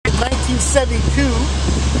1972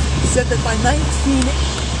 said that by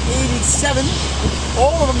 1987,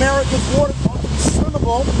 all of America's waters are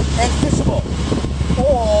swimmable and fishable.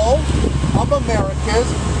 All of America's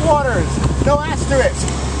waters. No asterisk.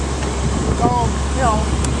 So, you know,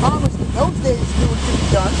 Congress in those days knew what should be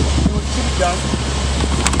done.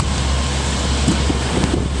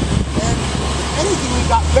 And if anything, we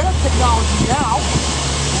got better technology now,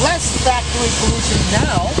 less factory pollution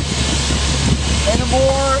now, and a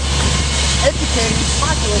more educated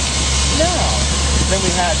populace now than we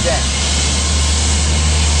had then.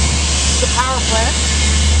 The power plant.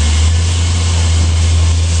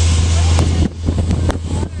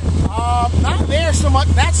 Not there so much.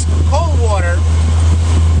 That's cold water.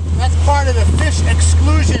 That's part of the fish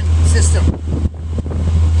exclusion system.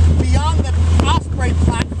 Beyond the Osprey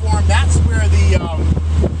platform, that's where the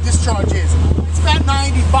discharge is. It's about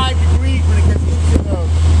 95 degrees when it gets into the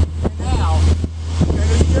canal, and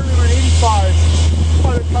it's generally around 85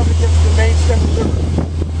 by the time it gets to the main stem of the river.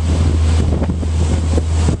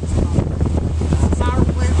 The power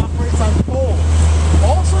plant operates on coal,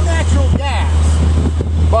 also natural gas.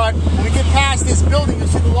 But when we get past this building, you'll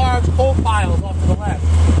see the large coal piles off to the left.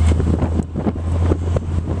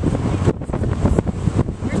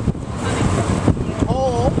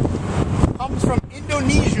 Coal comes from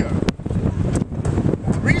Indonesia.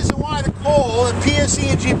 The reason why the coal that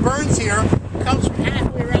PSE&G burns here comes from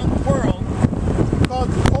halfway around the world because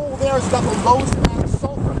the coal there has got the lowest amount of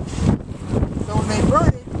sulfur. So when they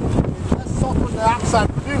burn it, there's less sulfur dioxide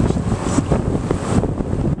produced.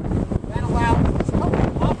 That allows this company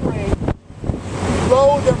to operate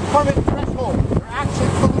below their permit threshold. They're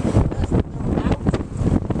actually polluting less than they're allowed to.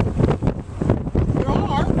 There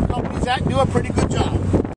are companies that do a pretty